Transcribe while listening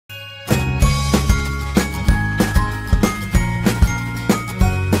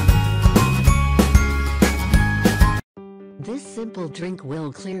simple drink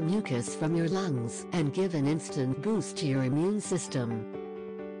will clear mucus from your lungs and give an instant boost to your immune system.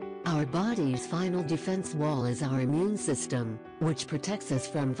 Our body's final defense wall is our immune system, which protects us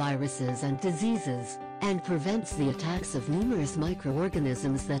from viruses and diseases, and prevents the attacks of numerous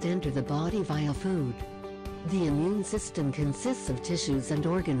microorganisms that enter the body via food. The immune system consists of tissues and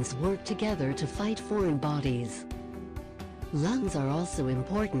organs work together to fight foreign bodies. Lungs are also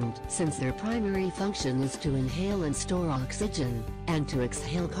important since their primary function is to inhale and store oxygen, and to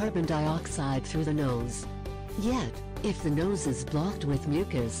exhale carbon dioxide through the nose. Yet, if the nose is blocked with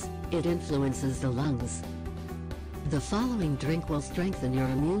mucus, it influences the lungs. The following drink will strengthen your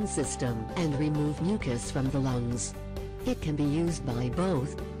immune system and remove mucus from the lungs. It can be used by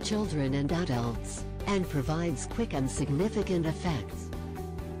both children and adults, and provides quick and significant effects.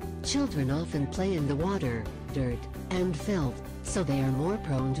 Children often play in the water, dirt, and filth, so they are more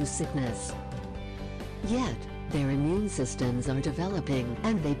prone to sickness. Yet, their immune systems are developing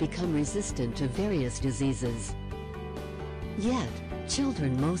and they become resistant to various diseases. Yet,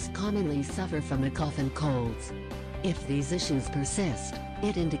 children most commonly suffer from a cough and colds. If these issues persist,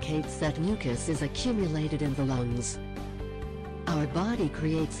 it indicates that mucus is accumulated in the lungs. Our body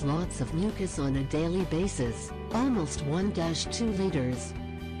creates lots of mucus on a daily basis, almost 1-2 liters.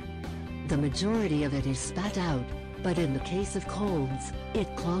 The majority of it is spat out, but in the case of colds,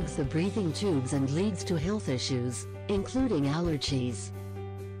 it clogs the breathing tubes and leads to health issues, including allergies.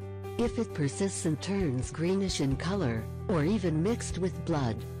 If it persists and turns greenish in color, or even mixed with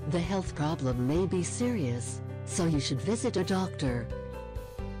blood, the health problem may be serious, so you should visit a doctor.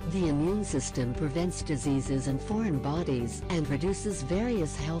 The immune system prevents diseases and foreign bodies and reduces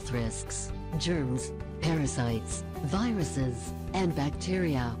various health risks, germs, parasites, viruses, and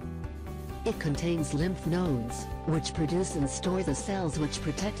bacteria. It contains lymph nodes, which produce and store the cells which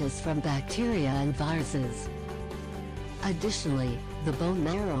protect us from bacteria and viruses. Additionally, the bone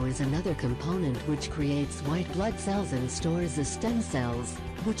marrow is another component which creates white blood cells and stores the stem cells,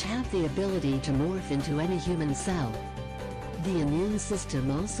 which have the ability to morph into any human cell. The immune system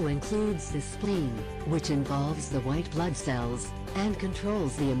also includes the spleen, which involves the white blood cells, and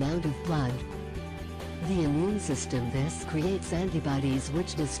controls the amount of blood. The immune system thus creates antibodies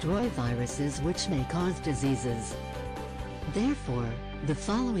which destroy viruses which may cause diseases. Therefore, the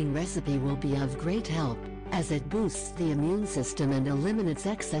following recipe will be of great help, as it boosts the immune system and eliminates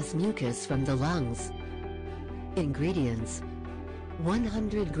excess mucus from the lungs. Ingredients: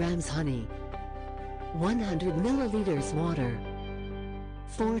 100 grams honey, 100 milliliters water,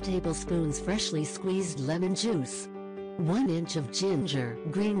 4 tablespoons freshly squeezed lemon juice, 1 inch of ginger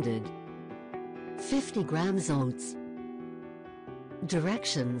grated, 50 grams oats.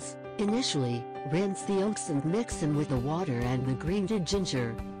 Directions: initially, rinse the oats and mix them with the water and the grated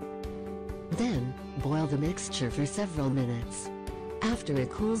ginger. Then, boil the mixture for several minutes. After it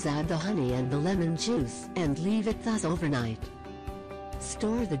cools, add the honey and the lemon juice and leave it thus overnight.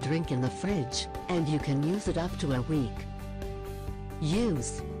 Store the drink in the fridge, and you can use it up to a week.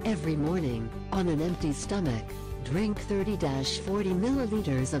 Use every morning, on an empty stomach. Drink 30-40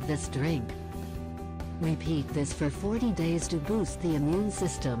 milliliters of this drink. Repeat this for 40 days to boost the immune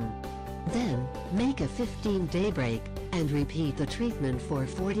system. Then, make a 15-day break, and repeat the treatment for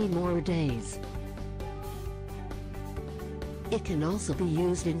 40 more days. It can also be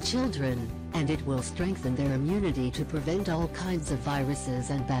used in children, and it will strengthen their immunity to prevent all kinds of viruses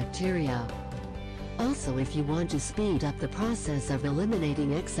and bacteria. Also, if you want to speed up the process of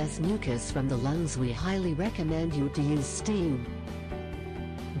eliminating excess mucus from the lungs, we highly recommend you to use steam.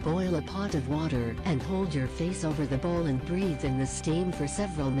 Boil a pot of water and hold your face over the bowl and breathe in the steam for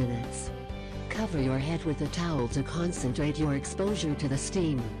several minutes. Cover your head with a towel to concentrate your exposure to the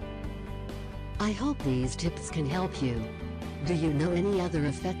steam. I hope these tips can help you. Do you know any other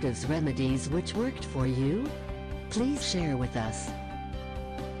effective remedies which worked for you? Please share with us.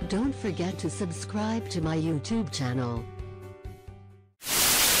 Don't forget to subscribe to my YouTube channel.